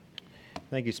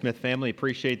Thank you, Smith family.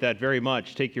 Appreciate that very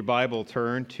much. Take your Bible,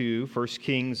 turn to 1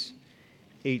 Kings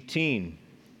 18,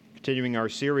 continuing our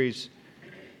series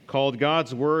called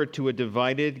God's Word to a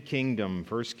Divided Kingdom,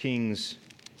 1 Kings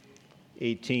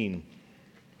 18.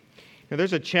 Now,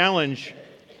 there's a challenge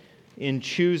in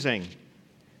choosing.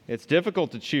 It's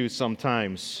difficult to choose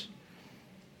sometimes.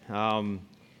 When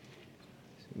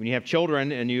you have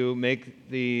children and you make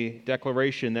the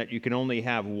declaration that you can only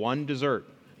have one dessert,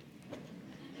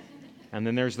 and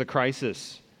then there's the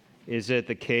crisis. Is it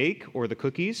the cake or the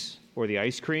cookies or the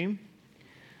ice cream?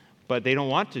 But they don't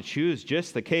want to choose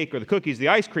just the cake or the cookies, the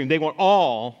ice cream. They want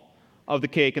all of the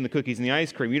cake and the cookies and the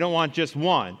ice cream. You don't want just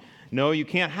one. No, you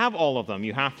can't have all of them.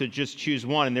 You have to just choose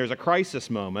one. And there's a crisis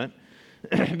moment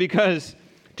because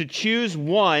to choose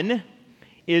one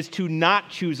is to not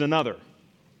choose another.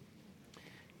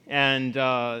 And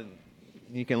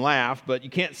you can laugh, but you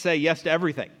can't say yes to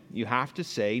everything. You have to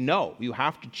say no. You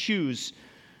have to choose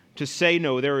to say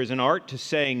no. There is an art to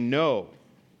saying no.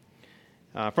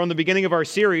 From the beginning of our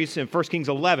series in 1 Kings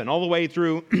 11, all the way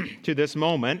through to this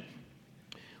moment,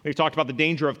 we've talked about the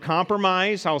danger of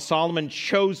compromise, how Solomon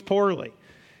chose poorly.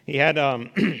 He had,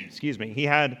 he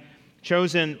had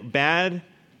chosen bad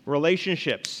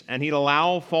relationships, and he'd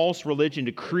allow false religion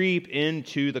to creep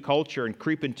into the culture and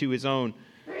creep into his own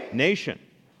nation.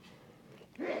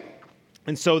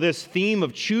 And so this theme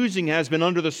of choosing has been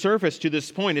under the surface to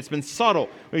this point. It's been subtle.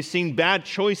 We've seen bad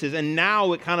choices, and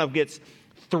now it kind of gets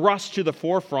thrust to the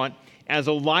forefront as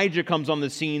Elijah comes on the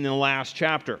scene in the last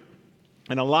chapter.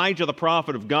 And Elijah, the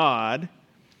prophet of God,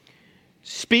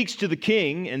 speaks to the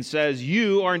king and says,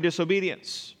 "You are in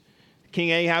disobedience."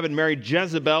 King Ahab had married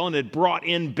Jezebel and had brought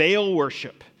in Baal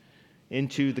worship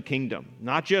into the kingdom.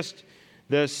 Not just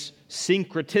this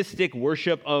syncretistic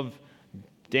worship of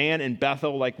Dan and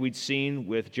Bethel like we'd seen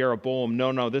with Jeroboam.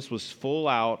 No, this was full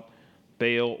out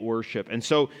Baal worship. And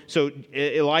so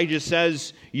Elijah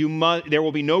says, there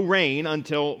will be no rain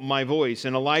until my voice.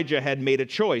 And Elijah had made a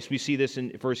choice. We see this in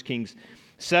 1 Kings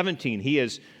 17. He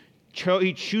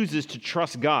chooses to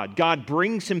trust God. God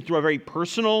brings him through a very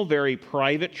personal, very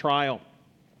private trial.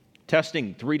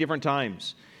 Testing 3 different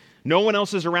times. No one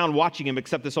else is around watching him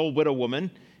except this old widow woman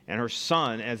and her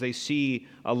son as they see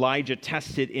Elijah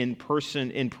tested in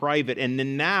person, in private. And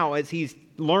then now, as he's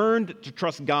learned to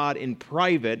trust God in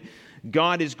private,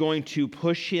 God is going to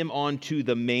push him onto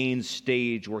the main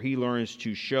stage where he learns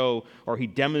to show, or he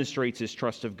demonstrates his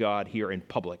trust of God here in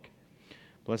public.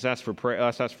 Let's ask for prayer,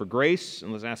 let's ask for grace,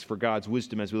 and let's ask for God's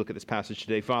wisdom as we look at this passage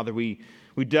today. Father, we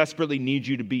desperately need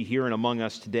you to be here and among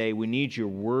us today. We need your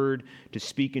word to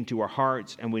speak into our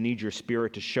hearts, and we need your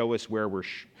spirit to show us where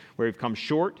we've come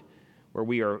short, where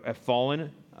we have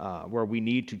fallen, where we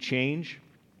need to change.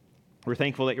 We're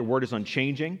thankful that your word is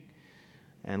unchanging.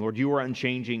 And Lord, you are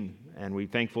unchanging, and we're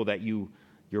thankful that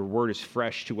your word is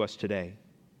fresh to us today.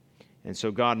 And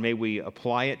so, God, may we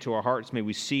apply it to our hearts. May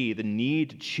we see the need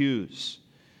to choose.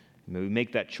 May we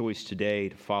make that choice today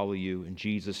to follow you. In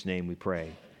Jesus' name we pray.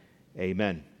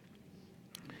 Amen.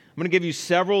 I'm going to give you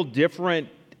several different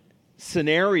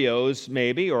scenarios,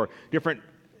 maybe, or different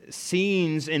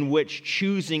scenes in which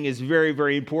choosing is very,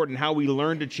 very important, how we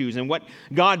learn to choose, and what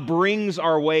God brings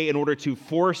our way in order to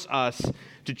force us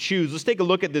to choose. Let's take a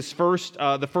look at this first.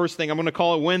 The first thing, I'm going to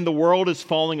call it when the world is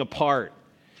falling apart.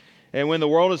 And when the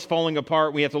world is falling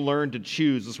apart, we have to learn to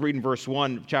choose. Let's read in verse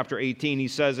 1, chapter 18. He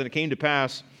says, "And it came to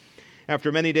pass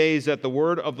after many days that the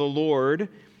word of the Lord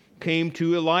came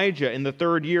to Elijah in the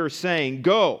 3rd year, saying,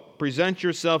 Go, present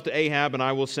yourself to Ahab, and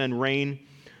I will send rain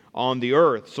on the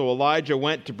earth. So Elijah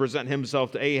went to present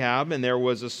himself to Ahab, and there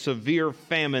was a severe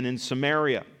famine in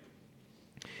Samaria.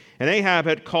 And Ahab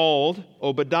had called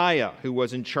Obadiah, who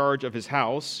was in charge of his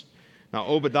house. Now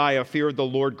Obadiah feared the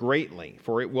Lord greatly,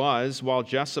 for it was while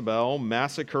Jezebel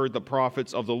massacred the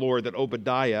prophets of the Lord that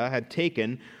Obadiah had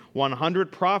taken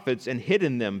 100 prophets and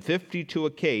hidden them 50 to a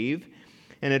cave,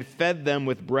 and had fed them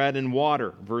with bread and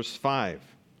water." Verse 5.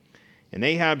 "And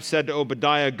Ahab said to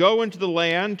Obadiah, Go into the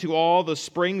land, to all the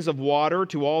springs of water,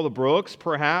 to all the brooks.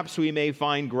 Perhaps we may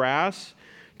find grass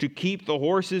to keep the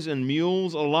horses and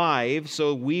mules alive,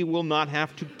 so we will not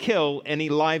have to kill any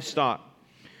livestock."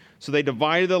 So they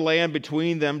divided the land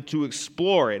between them to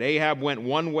explore it. Ahab went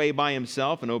one way by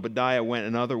himself, and Obadiah went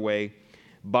another way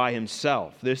by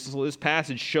himself. This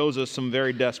passage shows us some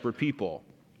very desperate people.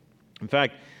 In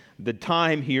fact, the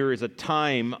time here is a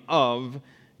time of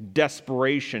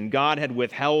desperation. God had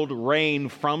withheld rain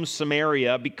from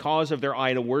Samaria because of their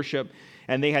idol worship,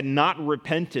 and they had not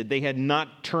repented. They had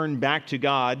not turned back to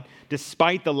God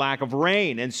despite the lack of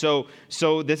rain. And so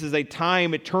this is a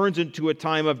time, it turns into a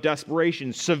time of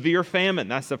desperation. Severe famine,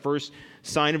 that's the first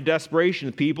sign of desperation.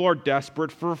 The people are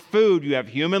desperate for food. You have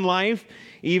human life,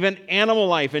 even animal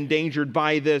life endangered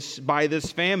by this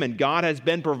famine. God has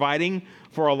been providing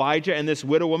for Elijah and this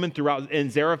widow woman in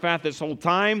Zarephath this whole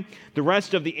time. The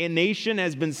rest of the nation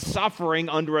has been suffering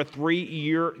under a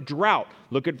 3-year drought.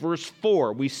 Look at verse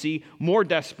 4. We see more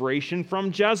desperation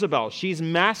from Jezebel. She's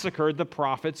massacred the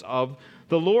prophets of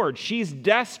the Lord. She's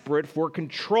desperate for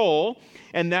control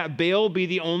and that Baal be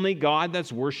the only God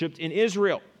that's worshipped in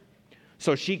Israel.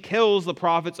 So she kills the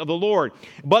prophets of the Lord.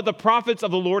 But the prophets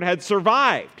of the Lord had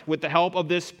survived with the help of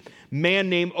this man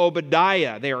named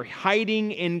Obadiah. They are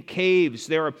hiding in caves.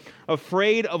 They're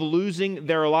afraid of losing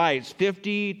their lives.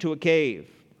 50 to a cave.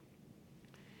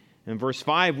 In verse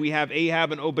 5, we have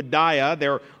Ahab and Obadiah.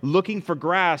 They're looking for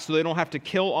grass so they don't have to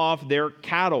kill off their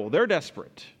cattle. They're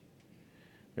desperate.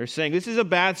 They're saying, this is a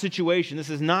bad situation. This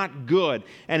is not good.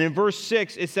 And in verse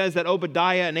 6, it says that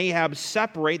Obadiah and Ahab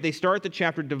separate. They start the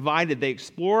chapter divided. They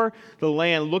explore the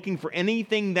land looking for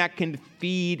anything that can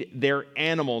feed their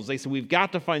animals. They say, we've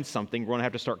got to find something. We're going to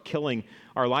have to start killing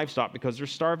our livestock because they're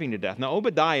starving to death. Now,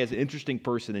 Obadiah is an interesting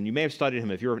person, and you may have studied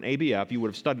him. If you're an ABF, you would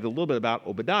have studied a little bit about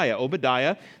Obadiah.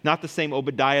 Obadiah, not the same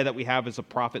Obadiah that we have as a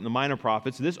prophet in the minor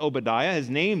prophets. This Obadiah, his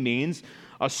name means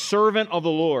a servant of the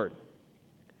Lord.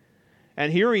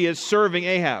 And here he is serving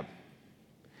Ahab.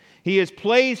 He is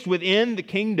placed within the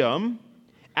kingdom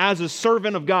as a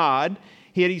servant of God,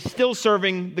 yet he's still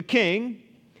serving the king,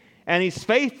 and he's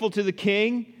faithful to the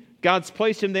king. God's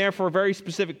placed him there for a very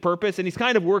specific purpose, and he's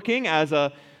kind of working as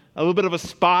a little bit of a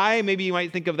spy. Maybe you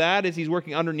might think of that as he's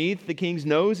working underneath the king's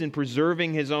nose and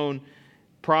preserving his own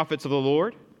prophets of the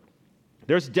Lord.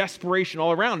 There's desperation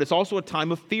all around. It's also a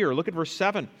time of fear. Look at verse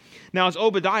 7. Now, as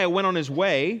Obadiah went on his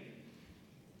way,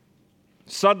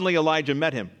 suddenly Elijah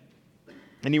met him,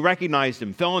 and he recognized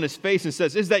him, fell on his face, and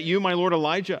says, "Is that you, my lord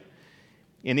Elijah?"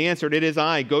 And he answered, "It is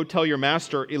I. Go tell your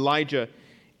master Elijah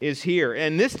is here."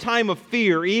 And this time of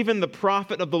fear, even the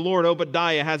prophet of the Lord,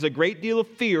 Obadiah, has a great deal of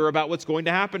fear about what's going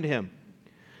to happen to him,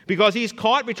 because he's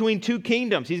caught between two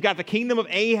kingdoms. He's got the kingdom of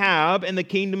Ahab and the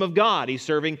kingdom of God. He's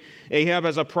serving Ahab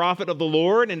as a prophet of the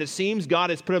Lord, and it seems God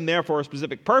has put him there for a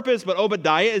specific purpose, but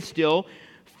Obadiah is still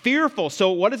fearful.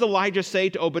 So what does Elijah say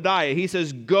to Obadiah? He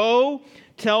says, "Go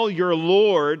tell your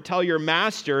Lord, tell your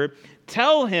master,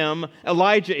 tell him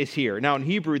Elijah is here." Now in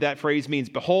Hebrew, that phrase means,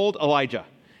 "Behold, Elijah."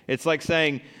 It's like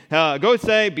saying, go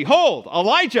say, "Behold,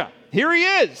 Elijah, here he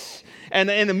is." And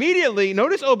immediately,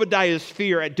 notice Obadiah's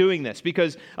fear at doing this,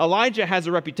 because Elijah has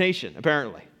a reputation,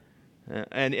 apparently.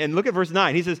 And look at verse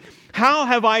 9. He says, "How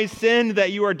have I sinned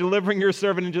that you are delivering your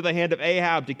servant into the hand of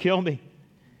Ahab to kill me?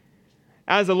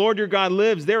 As the Lord your God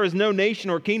lives, there is no nation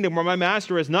or kingdom where my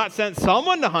master has not sent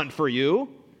someone to hunt for you.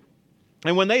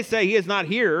 And when they say he is not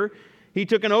here, he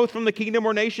took an oath from the kingdom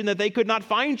or nation that they could not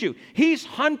find you." He's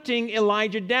hunting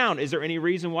Elijah down. Is there any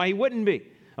reason why he wouldn't be?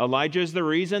 Elijah is the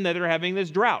reason that they're having this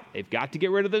drought. They've got to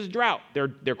get rid of this drought.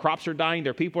 Their crops are dying.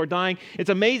 Their people are dying. It's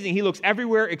amazing. He looks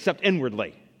everywhere except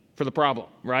inwardly for the problem,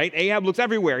 right? Ahab looks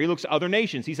everywhere. He looks to other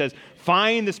nations. He says,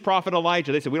 "Find this prophet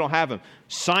Elijah." They said, "We don't have him."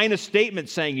 Sign a statement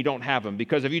saying you don't have him,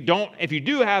 because if you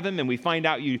do have him and we find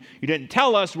out you didn't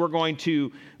tell us, we're going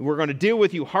to deal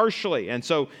with you harshly. And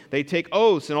so they take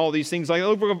oaths and all these things. Like,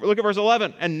 look at verse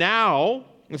 11. "And now,"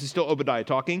 this is still Obadiah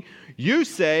talking, "you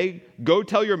say, go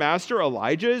tell your master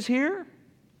Elijah is here?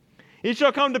 It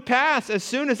shall come to pass, as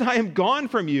soon as I am gone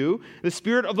from you, the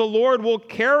Spirit of the Lord will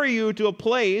carry you to a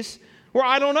place where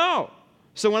I don't know.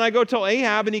 So when I go tell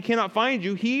Ahab and he cannot find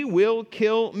you, he will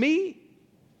kill me."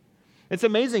 It's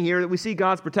amazing here that we see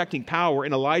God's protecting power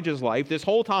in Elijah's life. This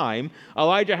whole time,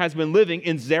 Elijah has been living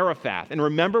in Zarephath. And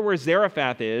remember where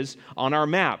Zarephath is on our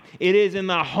map. It is in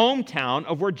the hometown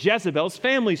of where Jezebel's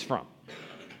family's from.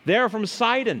 They're from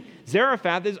Sidon.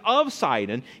 Zarephath is of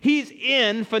Sidon. He's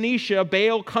in Phoenicia,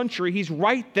 Baal country. He's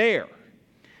right there.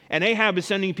 And Ahab is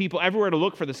sending people everywhere to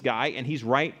look for this guy, and he's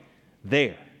right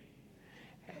there.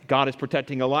 God is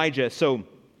protecting Elijah.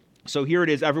 So here it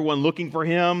is, everyone looking for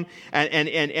him.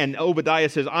 And Obadiah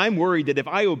says, "I'm worried that if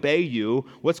I obey you,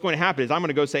 what's going to happen is I'm going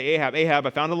to go say, Ahab, I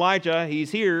found Elijah. He's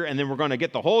here. And then we're going to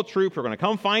get the whole troop. We're going to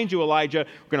come find you, Elijah.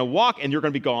 We're going to walk, and you're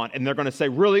going to be gone. And they're going to say,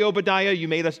 'Really, Obadiah, you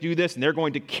made us do this?' And they're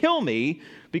going to kill me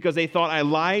because they thought I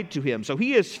lied to him." So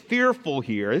he is fearful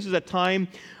here. This is a time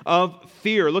of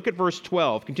fear. Look at verse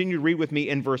 12. Continue to read with me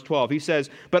in verse 12. He says,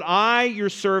 "But I, your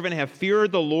servant, have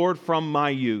feared the Lord from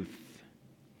my youth.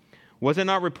 Was it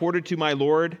not reported to my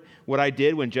Lord what I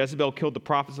did when Jezebel killed the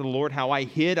prophets of the Lord, how I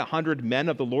hid 100 men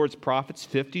of the Lord's prophets,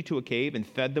 50 to a cave, and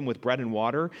fed them with bread and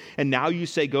water? And now you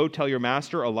say, go tell your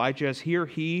master, Elijah is here.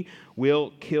 He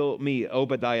will kill me."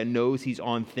 Obadiah knows he's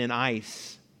on thin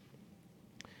ice.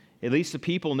 At least the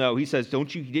people know. He says,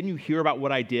 didn't you hear about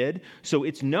what I did? So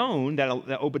it's known that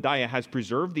Obadiah has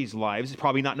preserved these lives. It's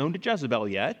probably not known to Jezebel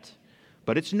yet,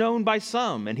 but it's known by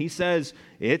some. And he says,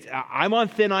 I'm on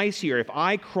thin ice here. If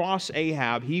I cross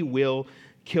Ahab, he will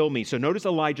kill me. So notice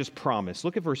Elijah's promise.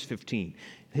 Look at verse 15.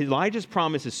 Elijah's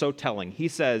promise is so telling. He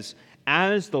says,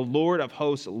 as the Lord of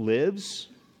hosts lives,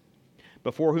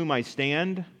 before whom I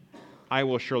stand, I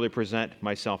will surely present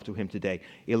myself to him today.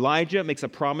 Elijah makes a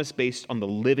promise based on the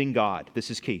living God.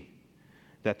 This is key.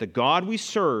 That the God we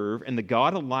serve and the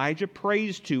God Elijah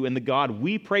prays to and the God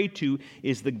we pray to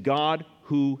is the God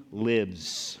who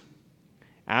lives.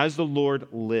 As the Lord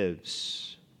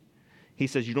lives. He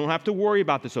says, you don't have to worry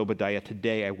about this, Obadiah.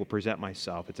 Today I will present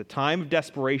myself. It's a time of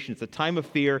desperation. It's a time of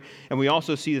fear. And we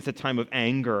also see it's a time of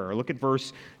anger. Look at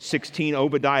verse 16.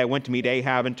 Obadiah went to meet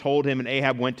Ahab and told him, and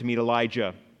Ahab went to meet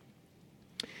Elijah.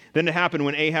 Then it happened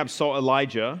when Ahab saw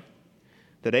Elijah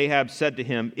that Ahab said to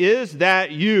him, is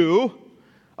that you,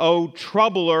 O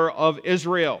troubler of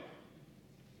Israel?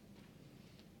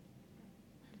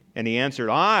 And he answered,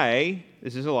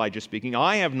 this is Elijah speaking,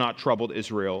 I have not troubled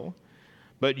Israel,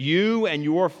 but you and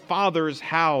your father's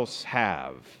house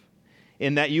have,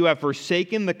 in that you have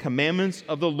forsaken the commandments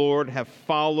of the Lord, have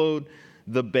followed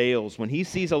the Baals. When he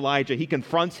sees Elijah, he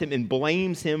confronts him and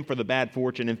blames him for the bad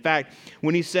fortune. In fact,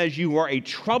 when he says you are a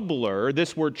troubler,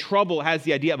 this word trouble has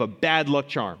the idea of a bad luck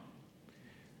charm,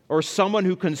 or someone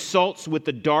who consults with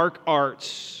the dark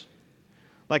arts,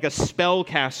 like a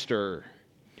spellcaster.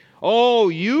 Oh,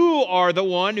 you are the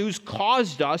one who's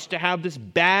caused us to have this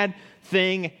bad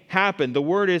thing happen. The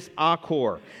word is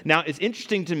Achor. Now, it's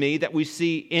interesting to me that we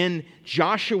see in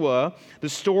Joshua the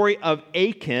story of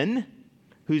Achan,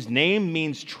 whose name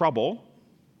means trouble.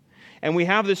 And we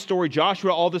have this story,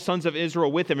 Joshua, all the sons of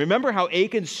Israel with him. Remember how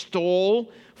Achan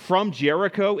stole from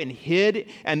Jericho and hid,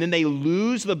 and then they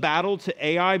lose the battle to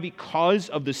Ai because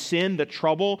of the sin, the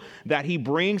trouble that he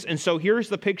brings. And so here's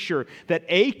the picture, that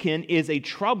Achan is a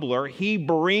troubler. He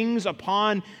brings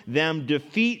upon them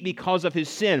defeat because of his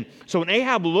sin. So when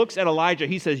Ahab looks at Elijah,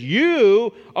 he says,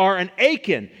 you are an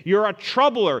Achan. You're a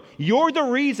troubler. You're the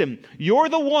reason. You're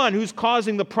the one who's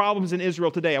causing the problems in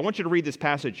Israel today. I want you to read this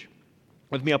passage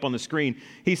with me up on the screen.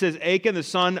 He says, Achan, the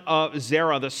son of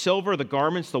Zerah, the silver, the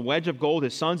garments, the wedge of gold,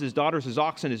 his sons, his daughters, his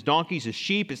oxen, his donkeys, his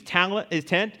sheep, his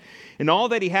tent, and all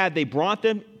that he had, they brought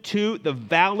them to the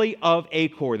valley of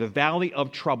Achor, the valley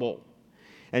of trouble.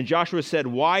 And Joshua said,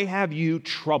 why have you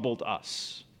troubled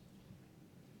us?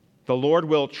 The Lord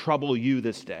will trouble you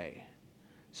this day.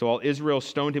 So all Israel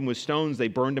stoned him with stones, they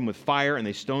burned him with fire, and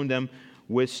they stoned them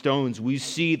with stones. We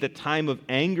see the time of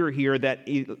anger here that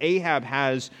Ahab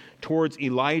has towards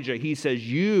Elijah. He says,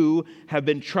 you have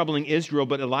been troubling Israel,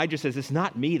 but Elijah says, it's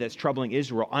not me that's troubling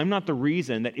Israel. I'm not the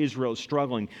reason that Israel is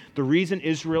struggling. The reason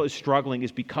Israel is struggling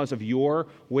is because of your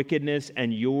wickedness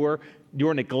and your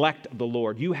neglect of the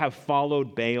Lord. You have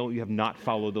followed Baal. You have not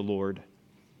followed the Lord.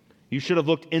 You should have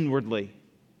looked inwardly.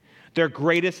 Their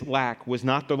greatest lack was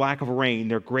not the lack of rain.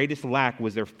 Their greatest lack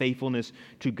was their faithfulness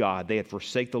to God. They had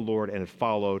forsaken the Lord and had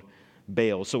followed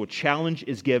Baal. So a challenge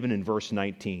is given in verse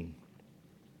 19.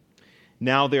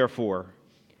 Now, therefore,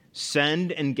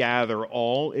 send and gather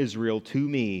all Israel to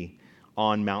me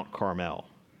on Mount Carmel.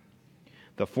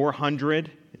 The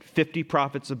 450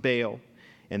 prophets of Baal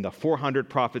and the 400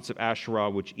 prophets of Asherah,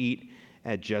 which eat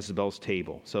at Jezebel's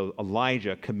table. So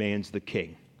Elijah commands the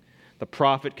king. The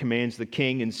prophet commands the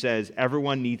king and says,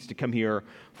 everyone needs to come here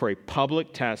for a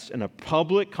public test and a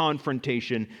public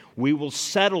confrontation. We will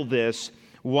settle this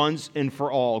once and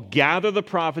for all. Gather the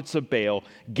prophets of Baal,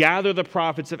 gather the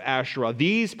prophets of Asherah.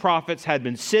 These prophets had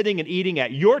been sitting and eating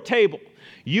at your table.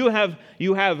 You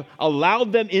have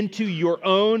allowed them into your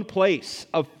own place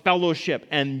of fellowship,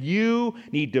 and you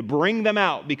need to bring them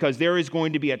out, because there is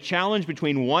going to be a challenge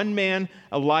between one man,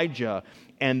 Elijah,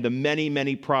 and the many,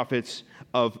 many prophets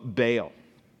of Baal.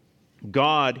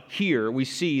 God, here we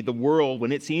see the world,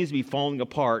 when it seems to be falling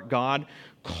apart, God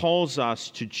calls us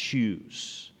to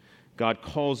choose. God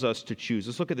calls us to choose.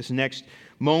 Let's look at this next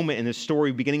moment in this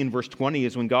story, beginning in verse 20,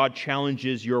 is when God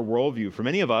challenges your worldview. For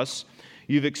many of us,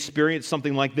 you've experienced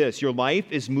something like this. Your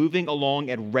life is moving along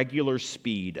at regular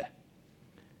speed.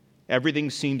 Everything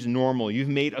seems normal. You've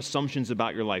made assumptions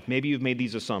about your life. Maybe you've made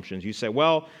these assumptions. You say,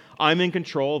 well, I'm in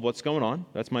control of what's going on.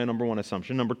 That's my number one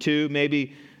assumption. Number two,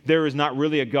 maybe there is not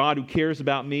really a God who cares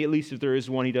about me. At least if there is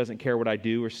one, he doesn't care what I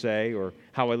do or say or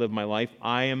how I live my life.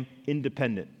 I am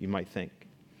independent, you might think.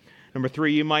 Number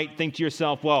three, you might think to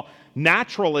yourself, well,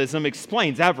 naturalism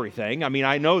explains everything. I mean,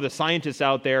 I know the scientists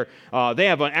out there, they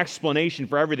have an explanation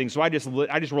for everything, so I just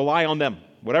rely on them.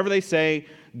 Whatever they say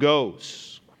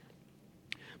goes.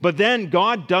 But then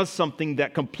God does something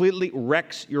that completely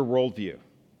wrecks your worldview.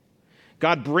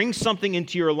 God brings something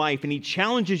into your life and he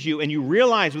challenges you, and you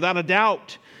realize without a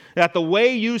doubt that the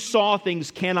way you saw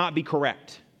things cannot be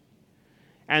correct.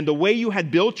 And the way you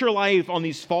had built your life on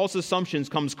these false assumptions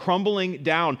comes crumbling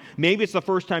down. Maybe it's the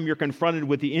first time you're confronted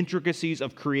with the intricacies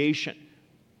of creation.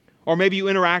 Or maybe you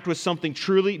interact with something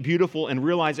truly beautiful and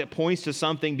realize it points to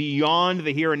something beyond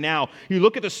the here and now. You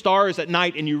look at the stars at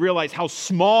night and you realize how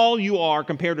small you are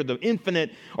compared to the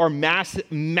infinite or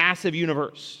massive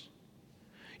universe.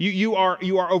 You are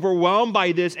overwhelmed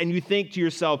by this, and you think to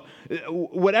yourself,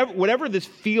 whatever this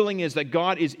feeling is that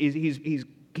God is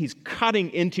he's cutting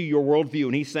into your worldview,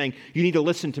 and he's saying, you need to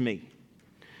listen to me.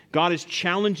 God is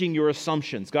challenging your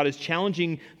assumptions. God is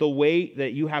challenging the way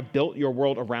that you have built your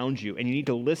world around you, and you need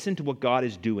to listen to what God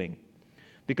is doing.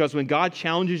 Because when God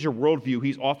challenges your worldview,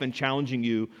 he's often challenging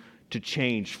you to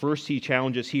change. First, he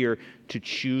challenges here to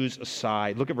choose a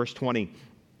side. Look at verse 20.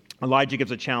 Elijah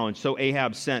gives a challenge. So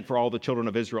Ahab sent for all the children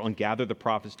of Israel and gathered the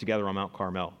prophets together on Mount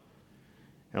Carmel.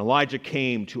 And Elijah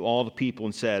came to all the people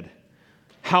and said,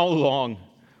 how long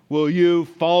will you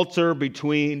falter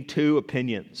between two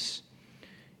opinions?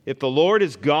 If the Lord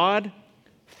is God,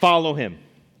 follow him.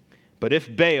 But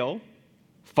if Baal,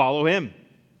 follow him.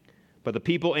 But the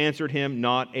people answered him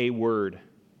not a word.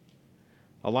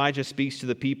 Elijah speaks to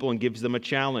the people and gives them a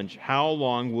challenge. How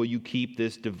long will you keep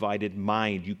this divided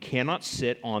mind? You cannot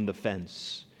sit on the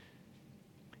fence.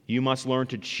 You must learn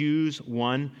to choose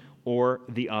one or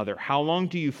the other. How long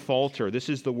do you falter? This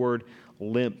is the word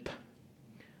limp.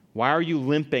 Why are you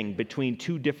limping between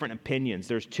two different opinions?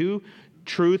 There's two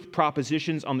truth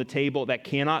propositions on the table that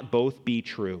cannot both be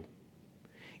true.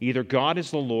 Either God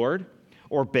is the Lord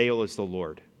or Baal is the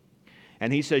Lord.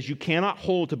 And he says you cannot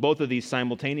hold to both of these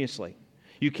simultaneously.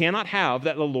 You cannot have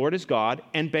that the Lord is God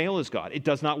and Baal is God. It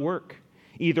does not work.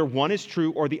 Either one is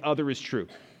true or the other is true.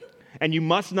 And you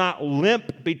must not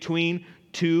limp between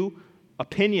two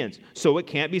opinions. So it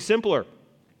can't be simpler.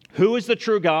 Who is the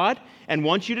true God? And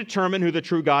once you determine who the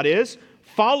true God is,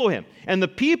 follow him. And the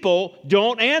people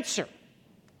don't answer.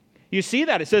 You see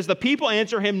that? It says the people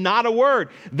answer him not a word.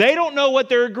 They don't know what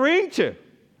they're agreeing to.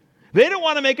 They don't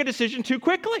want to make a decision too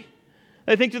quickly.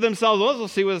 They think to themselves, well,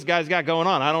 let's see what this guy's got going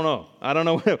on. I don't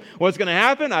know what's going to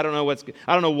happen. I don't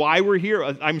know why we're here.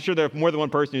 I'm sure there's more than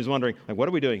one person who's wondering, like, what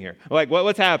are we doing here? Like,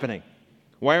 what's happening?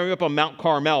 Why are we up on Mount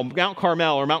Carmel? Mount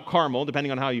Carmel or Mount Carmel,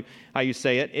 depending on how you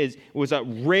say it, was a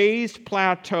raised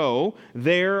plateau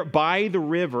there by the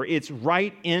river. It's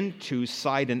right into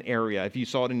Sidon area. If you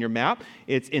saw it in your map,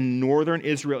 it's in northern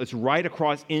Israel. It's right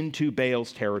across into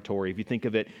Baal's territory, if you think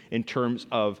of it in terms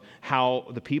of how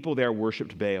the people there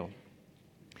worshipped Baal.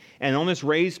 And on this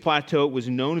raised plateau, it was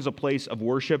known as a place of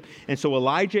worship. And so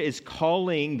Elijah is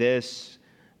calling this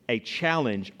a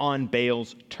challenge on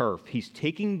Baal's turf. He's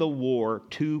taking the war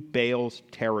to Baal's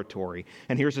territory.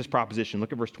 And here's his proposition.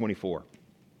 Look at verse 24.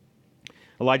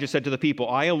 Elijah said to the people,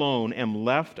 I alone am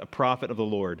left a prophet of the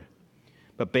Lord,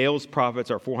 but Baal's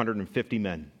prophets are 450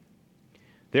 men.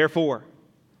 Therefore,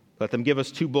 let them give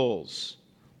us 2 bulls.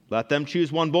 Let them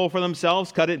choose 1 bull for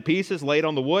themselves, cut it in pieces, lay it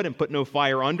on the wood, and put no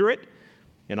fire under it.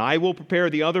 And I will prepare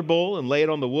the other bull and lay it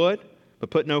on the wood, but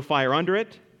put no fire under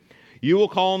it. You will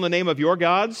call on the name of your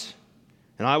gods,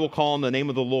 and I will call on the name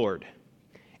of the Lord.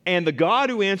 And the God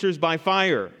who answers by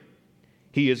fire,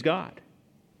 he is God.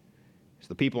 So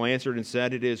the people answered and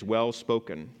said, it is well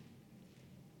spoken.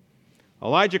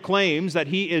 Elijah claims that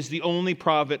he is the only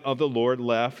prophet of the Lord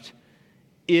left.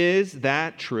 Is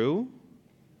that true?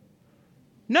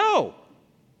 No.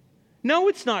 No,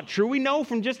 it's not true. We know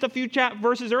from just a few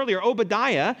verses earlier,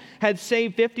 Obadiah had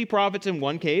saved 50 prophets in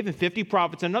one cave and 50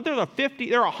 prophets in another.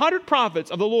 There are 100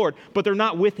 prophets of the Lord, but they're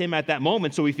not with him at that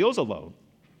moment, so he feels alone.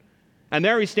 And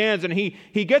there he stands, and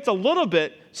he gets a little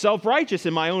bit self-righteous,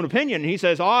 in my own opinion. He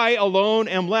says, I alone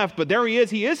am left. But there he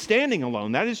is standing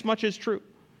alone. That is much as true.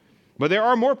 But there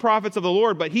are more prophets of the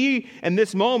Lord. But he, in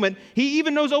this moment, he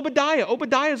even knows Obadiah.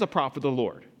 Obadiah is a prophet of the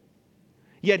Lord.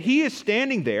 Yet he is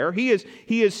standing there. He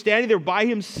is standing there by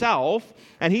himself,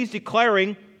 and he's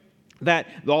declaring that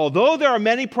although there are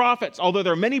many prophets of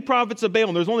Baal,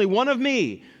 and there's only one of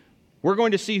me, we're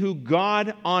going to see who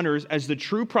God honors as the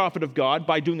true prophet of God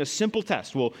by doing a simple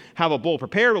test. We'll have a bull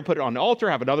prepared, we'll put it on an altar,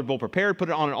 have another bull prepared, put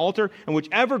it on an altar, and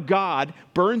whichever God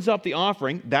burns up the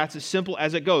offering, that's as simple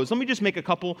as it goes. Let me just make a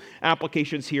couple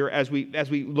applications here as we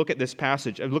look at this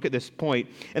passage, look at this point,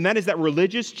 and that is that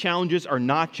religious challenges are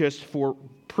not just for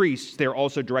priests, they're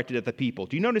also directed at the people.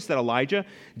 Do you notice that Elijah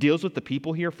deals with the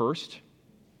people here first?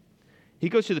 He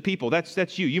goes to the people.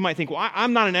 That's you. You might think, well,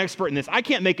 I'm not an expert in this. I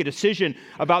can't make a decision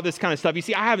about this kind of stuff. You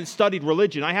see, I haven't studied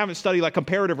religion. I haven't studied like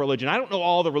comparative religion. I don't know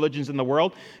all the religions in the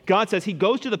world. God says he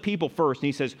goes to the people first, and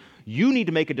he says, you need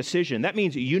to make a decision. That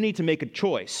means you need to make a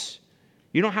choice.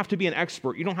 You don't have to be an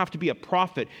expert. You don't have to be a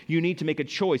prophet. You need to make a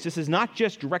choice. This is not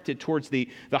just directed towards the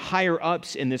higher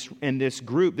ups in this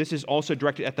group. This is also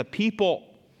directed at the people.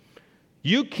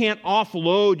 You can't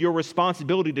offload your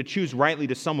responsibility to choose rightly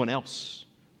to someone else.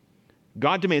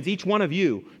 God demands each one of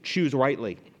you choose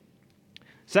rightly.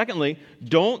 Secondly,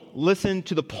 don't listen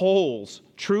to the polls.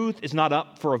 Truth is not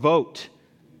up for a vote.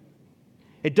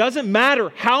 It doesn't matter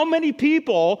how many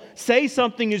people say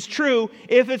something is true.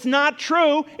 If it's not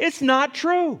true, it's not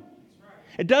true.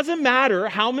 It doesn't matter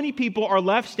how many people are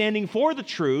left standing for the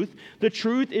truth. The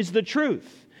truth is the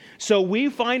truth. So we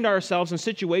find ourselves in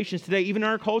situations today, even in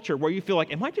our culture, where you feel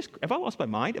like, have I lost my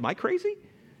mind? Am I crazy?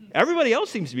 Everybody else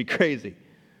seems to be crazy.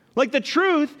 Like the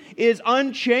truth is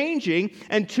unchanging,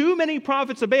 and too many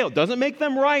prophets of Baal doesn't make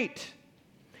them right.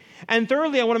 And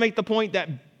thirdly, I want to make the point that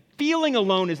feeling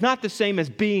alone is not the same as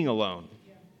being alone.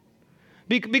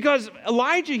 Because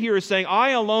Elijah here is saying, I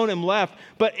alone am left,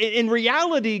 but in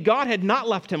reality, God had not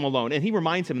left him alone. And he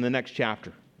reminds him in the next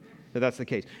chapter that that's the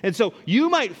case. And so you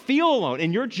might feel alone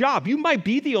in your job. You might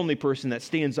be the only person that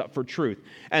stands up for truth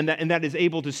and that is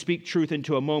able to speak truth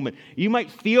into a moment. You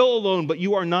might feel alone, but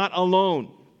you are not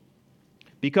alone.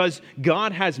 Because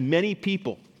God has many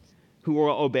people who will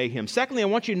obey him. Secondly, I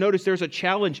want you to notice there's a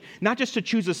challenge, not just to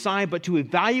choose a side, but to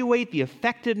evaluate the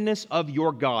effectiveness of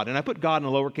your God. And I put God in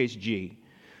a lowercase g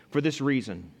for this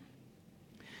reason.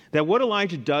 That what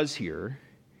Elijah does here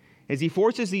is he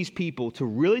forces these people to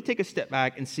really take a step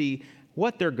back and see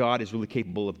what their God is really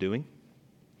capable of doing.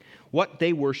 What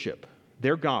they worship,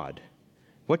 their God.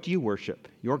 What do you worship?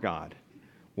 Your God.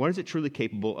 What is it truly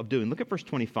capable of doing? Look at verse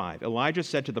 25. Elijah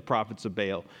said to the prophets of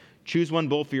Baal, choose one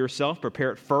bull for yourself,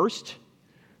 prepare it first,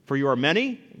 for you are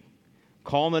many.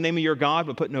 Call on the name of your God,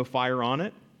 but put no fire on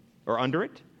it or under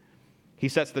it. He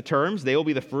sets the terms. They will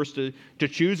be the first to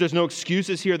choose. There's no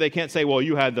excuses here. They can't say, well,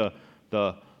 you had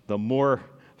the more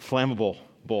flammable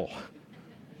bull.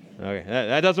 Okay,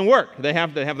 that doesn't work. They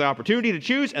have the opportunity to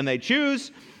choose, and they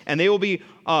choose. And they will be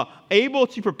able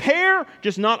to prepare,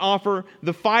 just not offer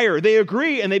the fire. They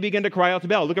agree, and they begin to cry out to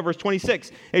Baal. Look at verse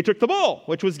 26. They took the bull,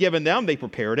 which was given them. They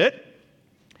prepared it.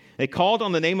 They called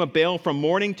on the name of Baal from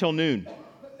morning till noon.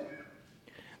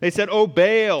 They said, "O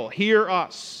Baal, hear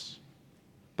us."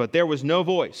 But there was no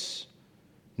voice.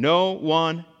 No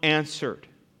one answered.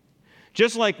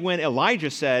 Just like when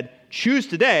Elijah said, choose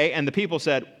today, and the people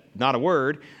said, not a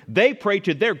word. They prayed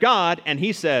to their God, and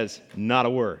he says, not a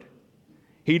word.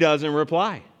 He doesn't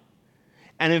reply.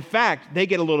 And in fact, they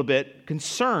get a little bit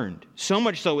concerned. So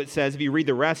much so it says, if you read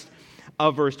the rest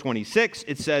of verse 26,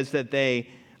 it says that they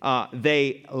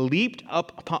leaped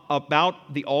up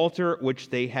about the altar which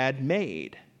they had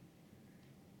made.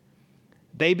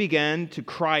 They began to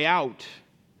cry out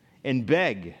and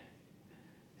beg.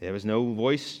 There was no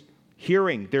voice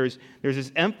hearing. There's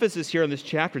this emphasis here in this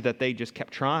chapter that they just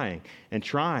kept trying and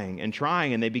trying and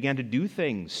trying, and they began to do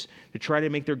things to try to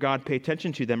make their God pay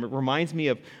attention to them. It reminds me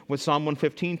of what Psalm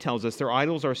 115 tells us. Their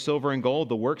idols are silver and gold,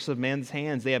 the works of man's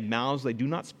hands. They have mouths, they do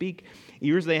not speak.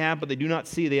 Ears they have, but they do not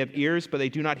see. They have ears, but they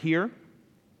do not hear.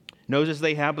 Noses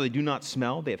they have, but they do not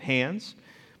smell. They have hands,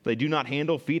 but they do not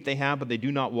handle. Feet they have, but they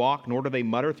do not walk, nor do they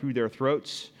mutter through their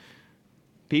throats.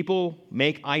 People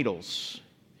make idols.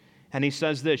 And he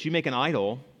says this, you make an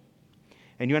idol,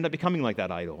 and you end up becoming like that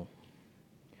idol.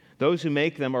 Those who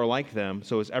make them are like them,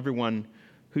 so is everyone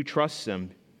who trusts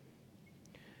them.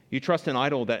 You trust an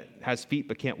idol that has feet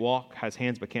but can't walk, has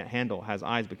hands but can't handle, has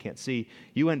eyes but can't see.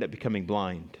 You end up becoming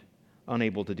blind,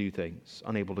 unable to do things,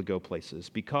 unable to go places,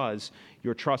 because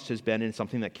your trust has been in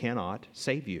something that cannot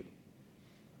save you.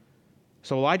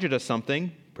 So Elijah does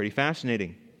something pretty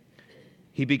fascinating.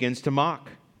 He begins to mock.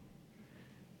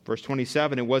 Verse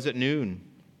 27, it was at noon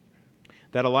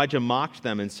that Elijah mocked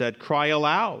them and said, cry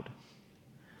aloud,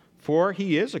 for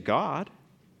he is a God.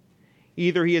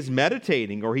 Either he is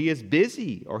meditating, or he is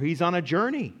busy, or he's on a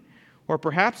journey, or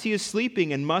perhaps he is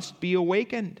sleeping and must be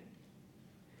awakened.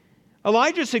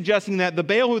 Elijah is suggesting that the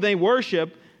Baal who they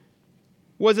worship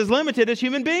was as limited as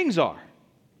human beings are.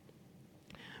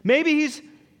 Maybe he's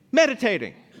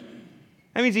meditating.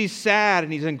 That means he's sad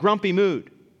and he's in a grumpy mood.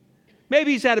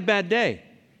 Maybe he's had a bad day.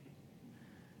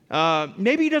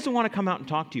 Maybe he doesn't want to come out and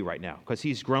talk to you right now because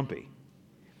he's grumpy.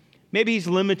 Maybe he's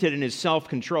limited in his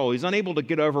self-control. He's unable to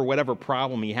get over whatever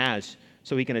problem he has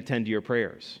so he can attend to your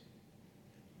prayers.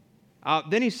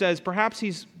 Then he says, perhaps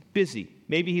he's busy.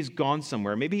 Maybe he's gone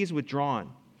somewhere. Maybe he's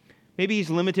withdrawn. Maybe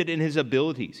he's limited in his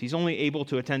abilities. He's only able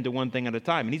to attend to one thing at a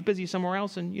time, and he's busy somewhere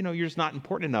else, and you're just not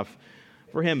important enough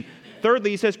for him. Thirdly,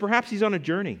 he says perhaps he's on a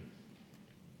journey.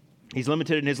 He's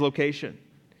limited in his location.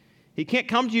 He can't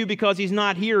come to you because he's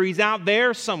not here. He's out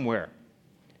there somewhere.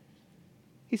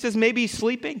 He says maybe he's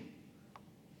sleeping.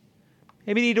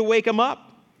 Maybe you need to wake him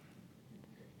up.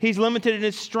 He's limited in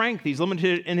his strength. He's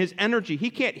limited in his energy.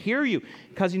 He can't hear you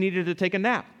because he needed to take a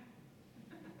nap.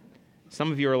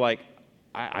 Some of you are like,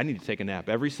 I need to take a nap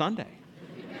every Sunday.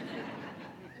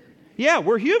 Yeah,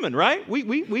 we're human, right?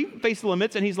 We face the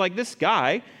limits, and he's like, this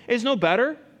guy is no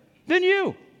better than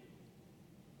you.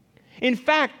 In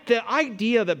fact, the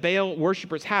idea that Baal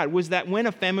worshipers had was that when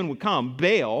a famine would come,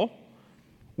 Baal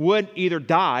would either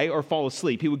die or fall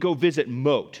asleep. He would go visit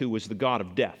Mot, who was the god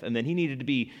of death, and then he needed to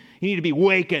be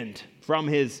wakened from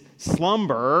his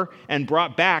slumber and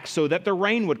brought back so that the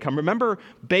rain would come. Remember,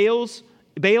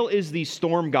 Baal is the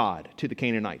storm god to the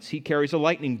Canaanites. He carries a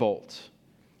lightning bolt.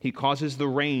 He causes the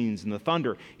rains and the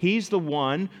thunder. He's the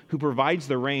one who provides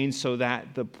the rain so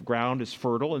that the ground is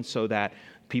fertile and so that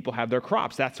people have their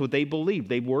crops. That's what they believed.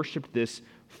 They worshiped this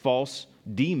false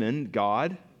demon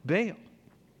god, Baal.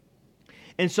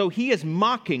 And so he is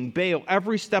mocking Baal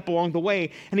every step along the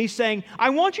way. And he's saying, I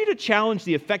want you to challenge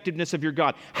the effectiveness of your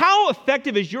God. How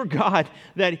effective is your God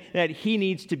that he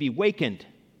needs to be wakened?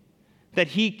 That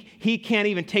he can't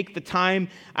even take the time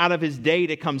out of his day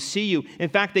to come see you. In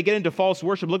fact, they get into false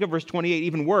worship. Look at verse 28,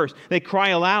 even worse. They cry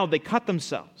aloud, they cut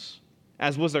themselves,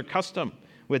 as was their custom,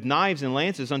 with knives and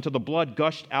lances until the blood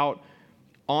gushed out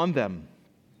on them.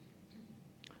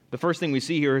 The first thing we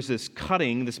see here is this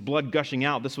cutting, this blood gushing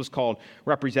out. This was called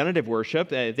representative worship.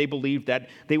 They believed that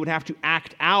they would have to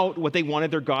act out what they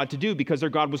wanted their God to do because their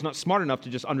God was not smart enough to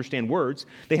just understand words.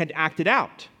 They had to act it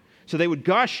out. So they would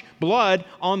gush blood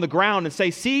on the ground and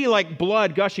say, see, like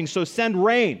blood gushing, so send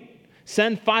rain,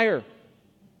 send fire.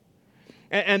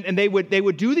 And they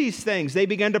would do these things. They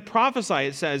began to prophesy,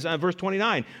 it says, verse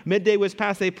 29. Midday was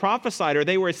past, they prophesied, or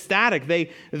they were ecstatic.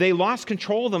 They lost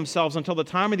control of themselves until the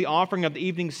time of the offering of the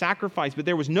evening sacrifice. But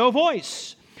there was no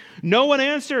voice. No one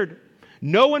answered.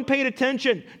 No one paid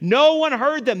attention. No one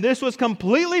heard them. This was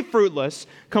completely fruitless,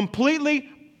 completely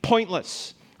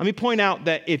pointless. Let me point out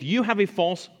that if you have a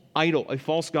false idol, a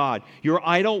false god, your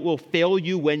idol will fail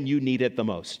you when you need it the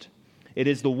most. It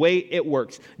is the way it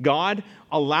works. God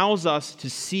allows us to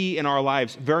see in our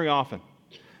lives very often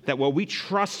that what we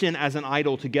trust in as an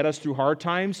idol to get us through hard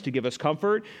times, to give us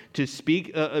comfort, to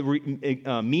speak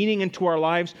meaning into our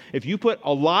lives, if you put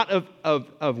a lot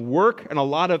of work and a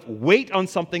lot of weight on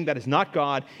something that is not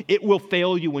God, it will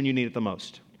fail you when you need it the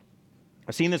most.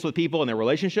 I've seen this with people in their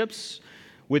relationships,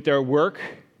 with their work,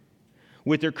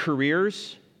 with their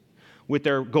careers, with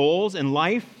their goals in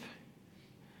life.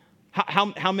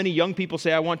 How many young people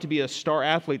say, I want to be a star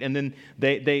athlete, and then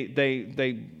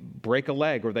they break a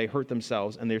leg or they hurt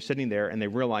themselves, and they're sitting there and they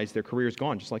realize their career is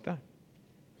gone just like that?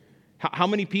 How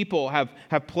many people have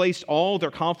placed all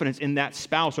their confidence in that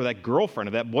spouse or that girlfriend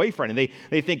or that boyfriend, and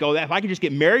they think, oh, if I could just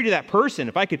get married to that person,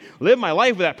 if I could live my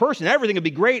life with that person, everything would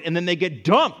be great, and then they get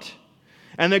dumped,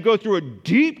 and they go through a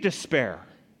deep despair.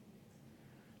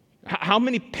 How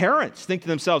many parents think to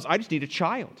themselves, I just need a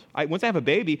child. Once I have a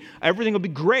baby, everything will be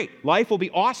great. Life will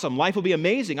be awesome. Life will be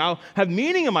amazing. I'll have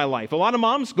meaning in my life. A lot of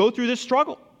moms go through this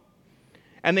struggle.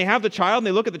 And they have the child, and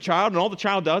they look at the child, and all the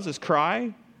child does is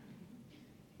cry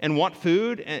and want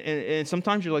food. And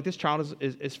sometimes you're like, this child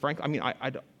is frankly, I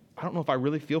don't know if I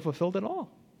really feel fulfilled at all.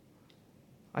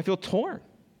 I feel torn.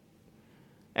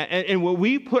 And when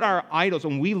we put our idols,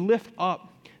 when we lift up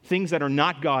things that are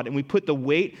not God, and we put the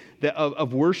weight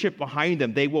of worship behind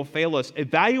them, they will fail us.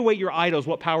 Evaluate your idols.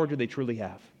 What power do they truly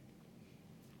have?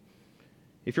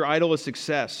 If your idol is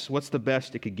success, what's the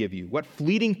best it could give you? What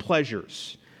fleeting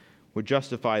pleasures would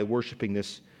justify worshiping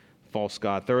this false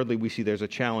god? Thirdly, we see there's a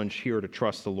challenge here to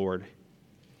trust the Lord.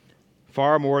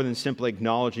 Far more than simply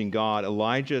acknowledging God,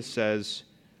 Elijah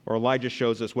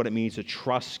shows us what it means to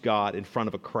trust God in front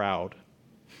of a crowd.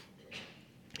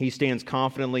 He stands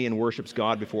confidently and worships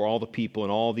God before all the people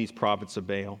and all these prophets of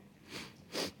Baal.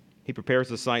 He prepares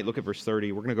the site. Look at verse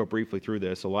 30. We're going to go briefly through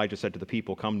this. Elijah said to the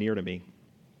people, come near to me.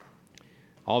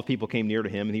 All the people came near to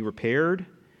him, and he repaired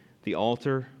the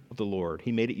altar of the Lord.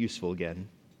 He made it useful again.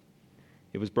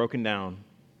 It was broken down.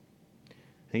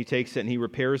 And he takes it and he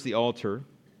repairs the altar.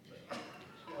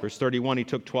 Verse 31, he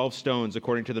took 12 stones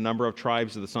according to the number of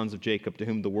tribes of the sons of Jacob to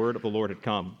whom the word of the Lord had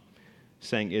come,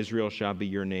 saying, Israel shall be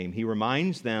your name. He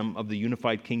reminds them of the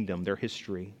unified kingdom, their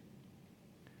history,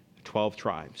 12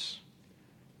 tribes.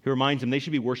 He reminds them they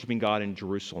should be worshiping God in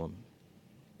Jerusalem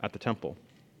at the temple.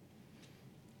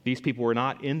 These people were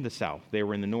not in the south, they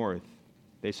were in the north.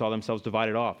 They saw themselves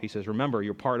divided off. He says, remember,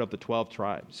 you're part of the 12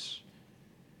 tribes.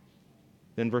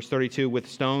 Then verse 32, with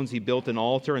stones he built an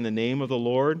altar in the name of the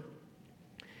Lord,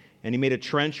 and he made a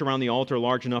trench around the altar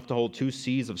large enough to hold 2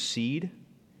 seahs of seed.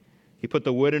 He put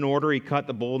the wood in order. He cut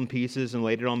the bowl in pieces and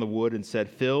laid it on the wood and said,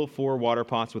 fill 4 water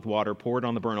pots with water, pour it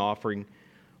on the burnt offering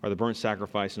or the burnt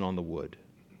sacrifice and on the wood.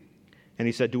 And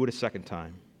he said, do it a second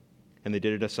time. And they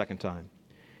did it a second time.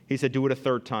 He said, do it a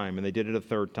third time. And they did it a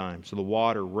third time. So the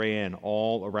water ran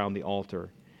all around the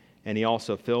altar. And he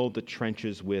also filled the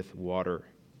trenches with water.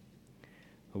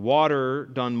 The water,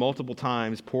 done multiple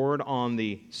times, poured on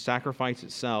the sacrifice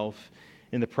itself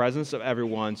in the presence of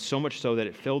everyone, so much so that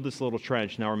it filled this little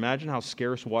trench. Now imagine how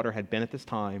scarce water had been at this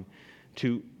time.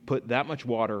 To put that much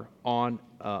water on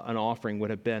an offering would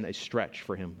have been a stretch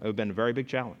for him. It would have been a very big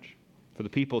challenge for the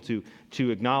people to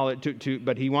acknowledge,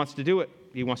 but he wants to do it.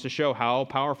 He wants to show how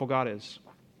powerful God is.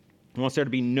 He wants there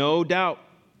to be no doubt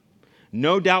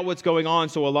what's going on.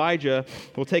 So Elijah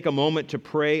will take a moment to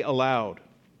pray aloud.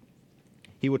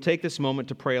 He will take this moment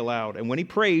to pray aloud. And when he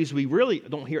prays, we really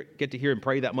don't get to hear him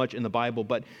pray that much in the Bible,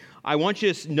 but I want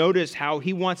you to notice how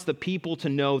he wants the people to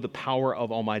know the power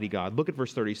of Almighty God. Look at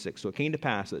verse 36. So it came to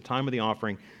pass at the time of the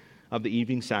offering of the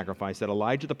evening sacrifice that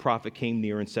Elijah the prophet came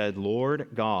near and said, Lord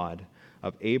God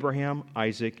of Abraham,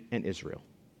 Isaac, and Israel,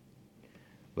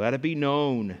 let it be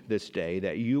known this day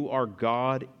that you are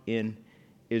God in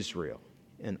Israel.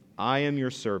 And I am your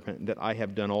servant, that I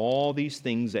have done all these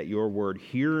things at your word.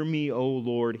 Hear me, O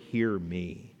Lord, hear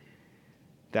me.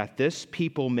 That this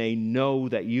people may know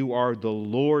that you are the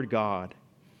Lord God,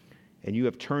 and you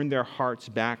have turned their hearts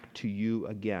back to you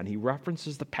again. He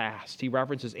references the past. He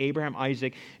references Abraham,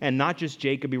 Isaac, and not just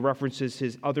Jacob. He references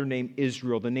his other name,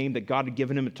 Israel, the name that God had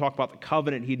given him to talk about the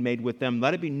covenant he'd made with them.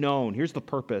 Let it be known. Here's the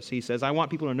purpose. He says, I want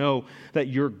people to know that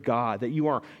you're God, that you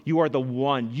are the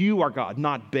one. You are God,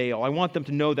 not Baal. I want them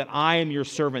to know that I am your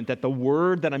servant, that the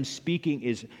word that I'm speaking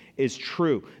is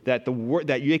true, that the word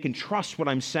that they can trust what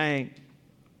I'm saying.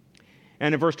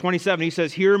 And in verse 27, he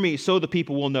says, hear me so the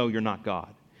people will know you're not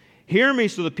God. Hear me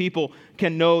so the people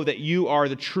can know that you are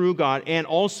the true God, and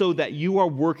also that you are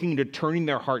working to turning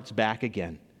their hearts back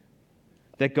again.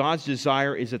 That God's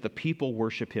desire is that the people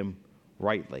worship him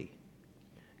rightly.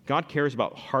 God cares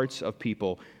about hearts of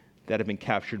people that have been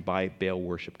captured by Baal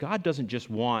worship. God doesn't just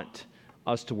want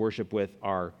us to worship with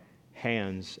our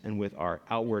hands and with our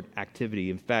outward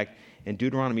activity. In fact, in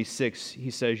Deuteronomy 6,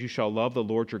 he says, you shall love the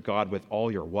Lord your God with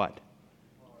all your what?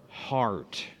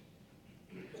 Heart.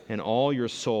 And all your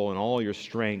soul and all your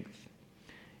strength.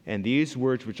 And these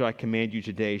words which I command you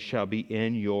today shall be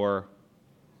in your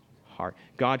heart.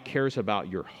 God cares about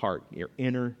your heart, your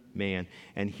inner man.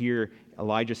 And here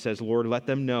Elijah says, Lord, let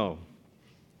them know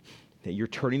that you're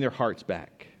turning their hearts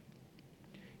back.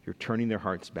 You're turning their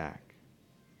hearts back.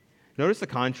 Notice the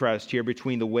contrast here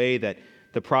between the way that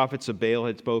the prophets of Baal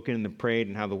had spoken and prayed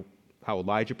and how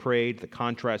Elijah prayed. The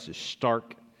contrast is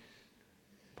stark.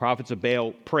 Prophets of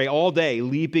Baal pray all day,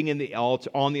 leaping on the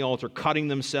altar, cutting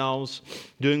themselves,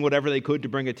 doing whatever they could to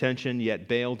bring attention, yet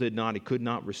Baal did not. He could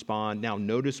not respond. Now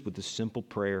notice with the simple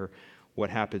prayer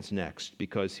what happens next,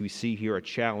 because we see here a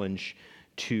challenge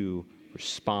to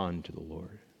respond to the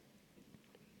Lord.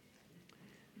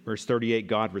 Verse 38,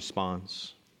 God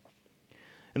responds.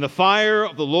 And the fire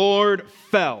of the Lord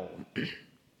fell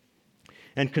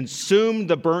and consumed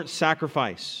the burnt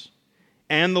sacrifice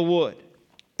and the wood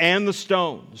and the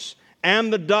stones,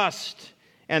 and the dust,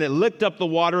 and it licked up the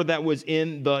water that was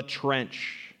in the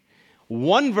trench.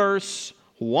 One verse,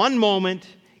 one moment,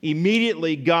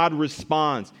 immediately God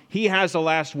responds. He has the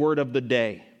last word of the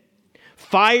day.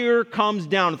 Fire comes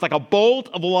down. It's like a bolt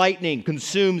of lightning,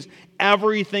 consumes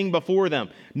everything before them.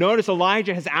 Notice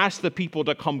Elijah has asked the people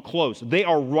to come close. They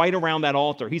are right around that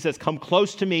altar. He says, come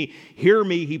close to me, hear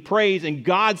me. He prays, and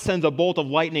God sends a bolt of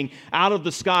lightning out of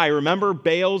the sky. Remember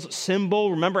Baal's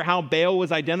symbol? Remember how Baal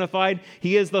was identified?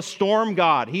 He is the storm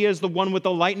god. He is the one with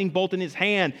the lightning bolt in his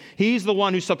hand. He's the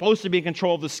one who's supposed to be in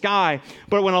control of the sky.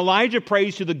 But when Elijah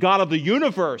prays to the God of the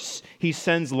universe, he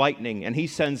sends lightning, and he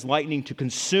sends lightning to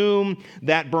consume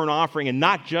that burnt offering, and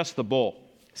not just the bull.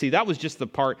 See, that was just the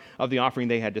part of the offering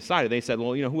they had decided. They said,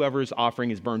 well, whoever's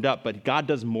offering is burned up, but God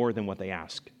does more than what they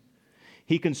ask.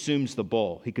 He consumes the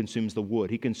bull. He consumes the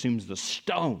wood. He consumes the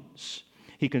stones.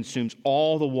 He consumes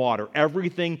all the water.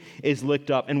 Everything is licked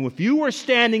up. And if you were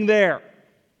standing there,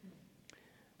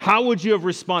 how would you have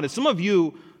responded? Some of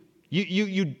you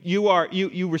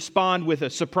respond with a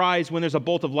surprise when there's a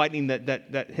bolt of lightning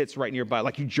that hits right nearby,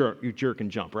 like you jerk and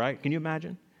jump, right? Can you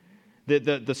imagine?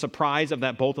 The surprise of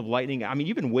that bolt of lightning. I mean,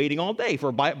 you've been waiting all day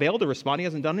for Baal to respond. He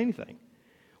hasn't done anything.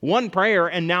 One prayer,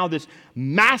 and now this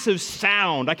massive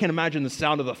sound. I can't imagine the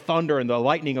sound of the thunder and the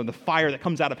lightning of the fire that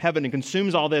comes out of heaven and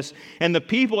consumes all this. And the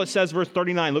people, it says, verse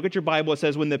 39, look at your Bible, it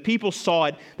says, when the people saw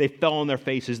it, they fell on their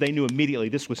faces. They knew immediately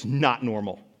this was not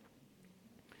normal.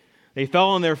 They fell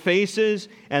on their faces,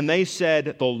 and they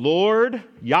said, the Lord,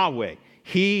 Yahweh,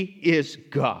 He is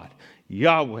God.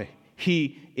 Yahweh,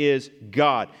 He is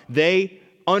God. They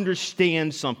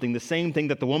understand something, the same thing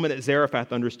that the woman at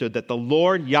Zarephath understood, that the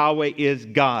Lord Yahweh is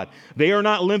God. They are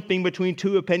not limping between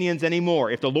two opinions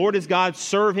anymore. If the Lord is God,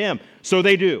 serve Him. So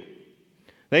they do.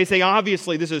 They say,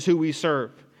 obviously, this is who we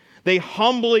serve. They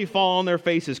humbly fall on their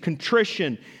faces,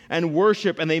 contrition and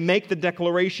worship, and they make the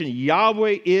declaration,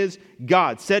 Yahweh is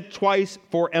God. Said twice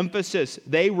for emphasis.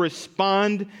 They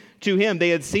respond to Him. They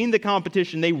had seen the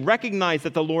competition. They recognize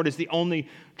that the Lord is the only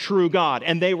true God,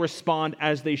 and they respond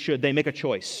as they should. They make a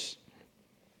choice.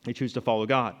 They choose to follow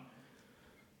God.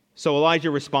 So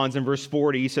Elijah responds in verse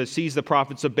 40. He says, seize the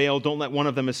prophets of Baal. Don't let one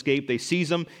of them escape. They seize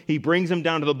them. He brings them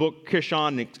down to the brook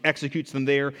Kishon and executes them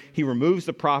there. He removes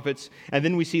the prophets. And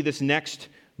then we see this next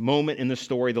moment in the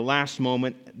story, the last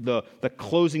moment, the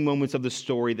closing moments of the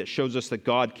story that shows us that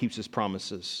God keeps His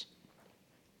promises.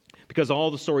 Because all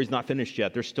the story's not finished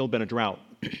yet. There's still been a drought.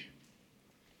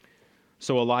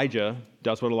 So Elijah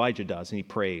does what Elijah does, and he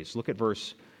prays. Look at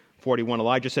verse 41.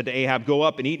 Elijah said to Ahab, go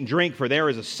up and eat and drink, for there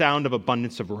is a sound of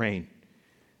abundance of rain.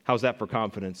 How's that for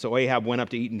confidence? So Ahab went up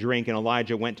to eat and drink, and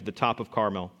Elijah went to the top of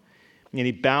Carmel. And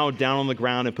he bowed down on the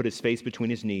ground and put his face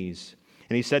between his knees.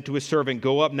 And he said to his servant,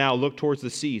 go up now, look towards the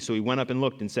sea. So he went up and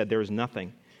looked and said, there is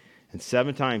nothing. And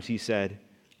 7 times he said,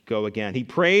 go again. He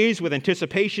prays with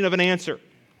anticipation of an answer.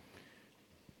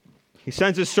 He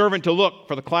sends his servant to look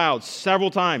for the clouds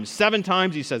several times. 7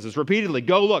 times he says this repeatedly.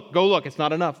 Go look. It's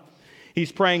not enough.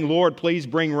 He's praying, Lord, please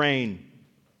bring rain.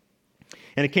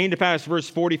 And it came to pass, verse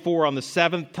 44, on the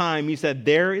 7th time he said,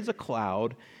 there is a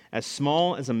cloud as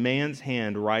small as a man's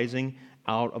hand rising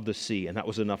out of the sea. And that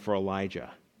was enough for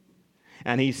Elijah.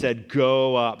 And he said,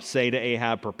 go up, say to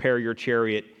Ahab, prepare your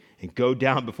chariot and go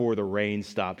down before the rain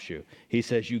stops you. He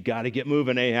says, you got to get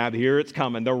moving, Ahab. Here it's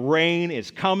coming. The rain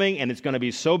is coming, and it's going to be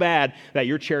so bad that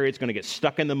your chariot's going to get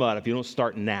stuck in the mud if you don't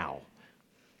start now.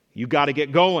 You got to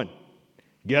get going.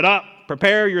 Get up.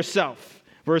 Prepare yourself.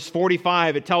 Verse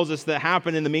 45, it tells us that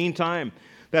happened in the meantime,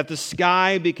 that the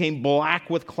sky became black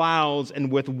with clouds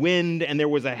and with wind, and there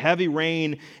was a heavy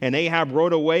rain, and Ahab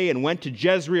rode away and went to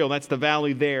Jezreel, that's the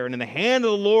valley there. And the hand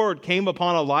of the Lord came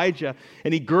upon Elijah,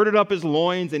 and he girded up his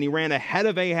loins, and he ran ahead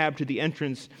of Ahab to the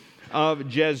entrance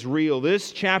of Jezreel.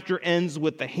 This chapter ends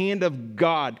with the hand of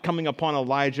God coming upon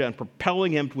Elijah and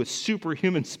propelling him with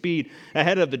superhuman speed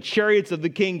ahead of the chariots of the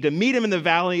king to meet him in the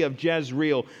valley of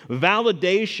Jezreel.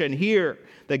 Validation here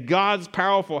that God's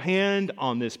powerful hand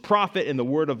on this prophet and the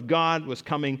word of God was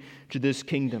coming to this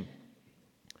kingdom.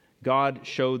 God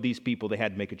showed these people they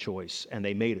had to make a choice, and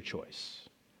they made a choice.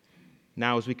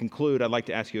 Now, as we conclude, I'd like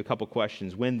to ask you a couple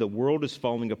questions. When the world is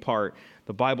falling apart,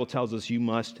 the Bible tells us you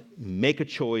must make a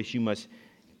choice. You must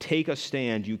take a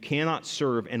stand. You cannot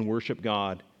serve and worship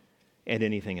God and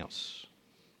anything else.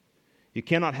 You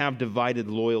cannot have divided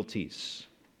loyalties.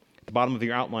 At the bottom of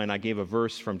your outline, I gave a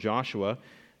verse from Joshua,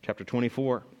 chapter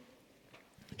 24.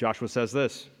 Joshua says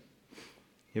this,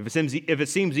 if it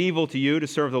seems evil to you to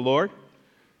serve the Lord,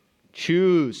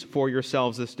 choose for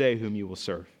yourselves this day whom you will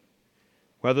serve.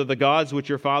 Whether the gods which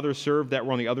your fathers served that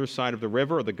were on the other side of the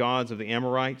river, or the gods of the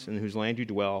Amorites in whose land you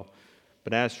dwell.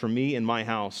 But as for me and my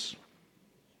house,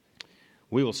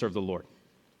 we will serve the Lord.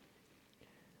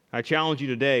 I challenge you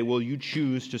today, will you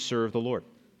choose to serve the Lord?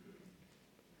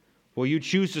 Will you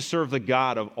choose to serve the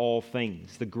God of all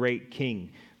things, the great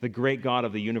King, the great God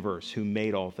of the universe who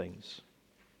made all things?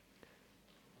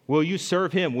 Will you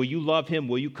serve Him? Will you love Him?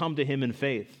 Will you come to Him in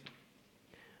faith?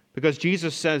 Because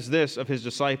Jesus says this of His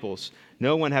disciples,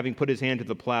 no one having put his hand to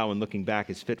the plow and looking back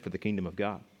is fit for the kingdom of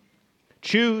God.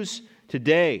 Choose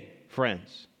today,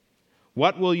 friends.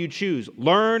 What will you choose?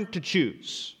 Learn to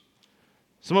choose.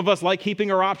 Some of us like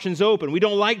keeping our options open. We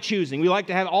don't like choosing. We like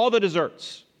to have all the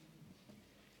desserts.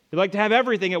 We like to have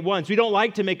everything at once. We don't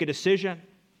like to make a decision.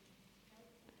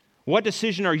 What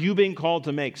decision are you being called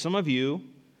to make? Some of you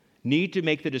need to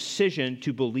make the decision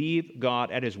to believe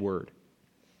God at His word.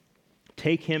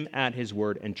 Take Him at His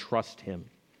word and trust Him.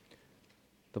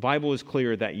 The Bible is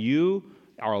clear that you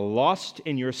are lost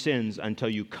in your sins until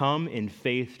you come in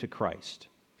faith to Christ.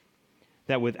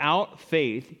 That without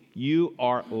faith, you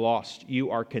are lost. You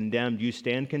are condemned. You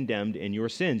stand condemned in your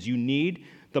sins. You need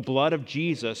the blood of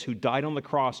Jesus who died on the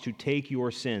cross to take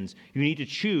your sins. You need to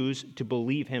choose to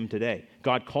believe Him today.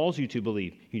 God calls you to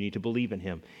believe. You need to believe in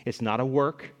Him. It's not a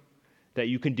work. that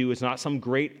you can do is not some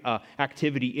great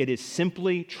activity. It is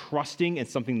simply trusting in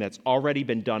something that's already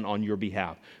been done on your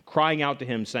behalf. Crying out to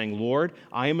him, saying, Lord,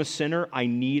 I am a sinner. I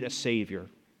need a Savior.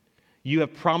 You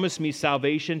have promised me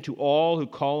salvation to all who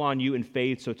call on you in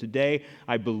faith. So today,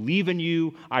 I believe in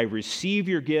you. I receive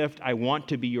your gift. I want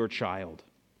to be your child.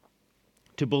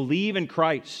 To believe in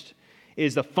Christ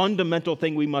is the fundamental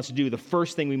thing we must do, the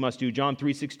first thing we must do. John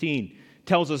 3:16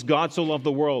 tells us God so loved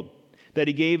the world that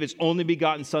he gave his only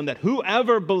begotten Son, that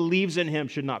whoever believes in him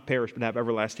should not perish but have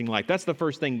everlasting life. That's the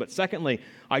first thing. But secondly,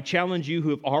 I challenge you who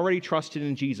have already trusted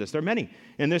in Jesus. There are many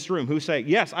in this room who say,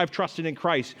 yes, I've trusted in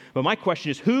Christ. But my question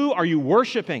is, who are you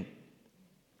worshiping?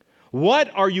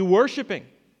 What are you worshiping?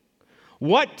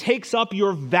 What takes up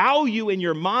your value in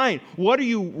your mind? What do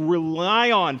you rely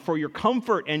on for your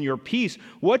comfort and your peace?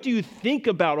 What do you think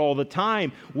about all the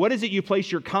time? What is it you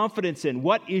place your confidence in?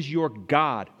 What is your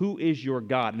God? Who is your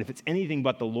God? And if it's anything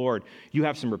but the Lord, you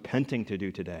have some repenting to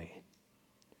do today.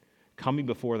 Coming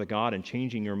before the God and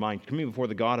changing your mind. Coming before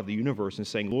the God of the universe and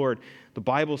saying, Lord, the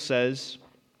Bible says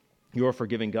you're a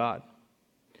forgiving God.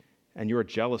 And you're a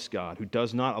jealous God who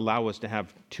does not allow us to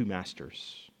have two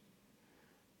masters.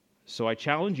 So I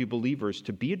challenge you, believers,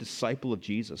 to be a disciple of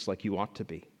Jesus like you ought to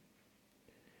be.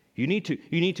 You need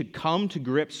to come to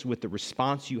grips with the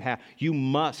response you have. You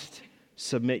must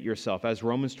submit yourself, as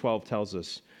Romans 12 tells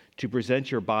us, to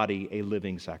present your body a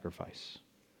living sacrifice,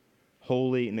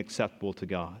 holy and acceptable to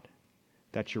God.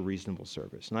 That's your reasonable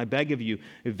service. And I beg of you,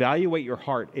 evaluate your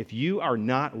heart. If you are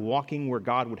not walking where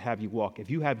God would have you walk, if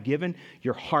you have given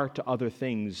your heart to other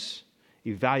things,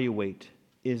 evaluate,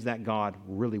 is that God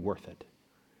really worth it?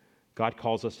 God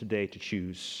calls us today to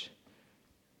choose.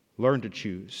 Learn to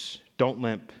choose. Don't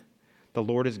limp. The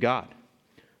Lord is God,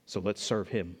 so let's serve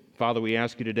him. Father, we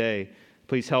ask you today,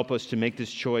 please help us to make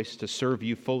this choice to serve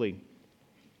you fully.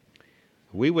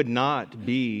 We would not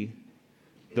be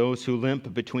those who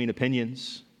limp between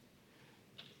opinions.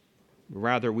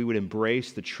 Rather, we would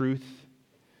embrace the truth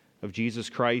of Jesus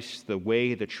Christ, the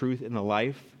way, the truth, and the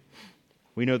life.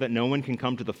 We know that no one can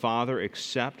come to the Father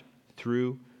except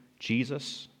through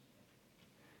Jesus.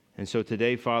 And so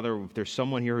today, Father, if there's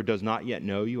someone here who does not yet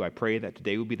know you, I pray that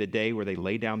today will be the day where they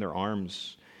lay down their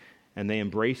arms and they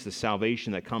embrace the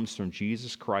salvation that comes from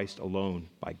Jesus Christ alone,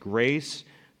 by grace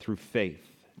through faith,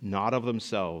 not of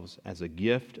themselves, as a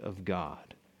gift of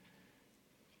God.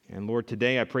 And Lord,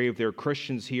 today I pray if there are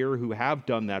Christians here who have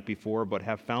done that before but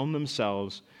have found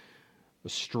themselves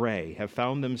astray, have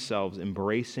found themselves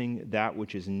embracing that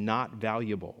which is not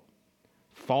valuable,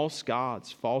 false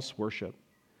gods, false worship.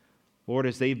 Lord,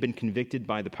 as they've been convicted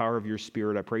by the power of your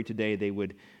Spirit, I pray today they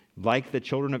would, like the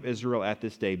children of Israel at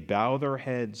this day, bow their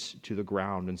heads to the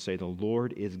ground and say, the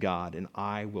Lord is God, and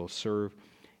I will serve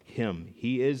him.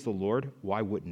 He is the Lord. Why wouldn't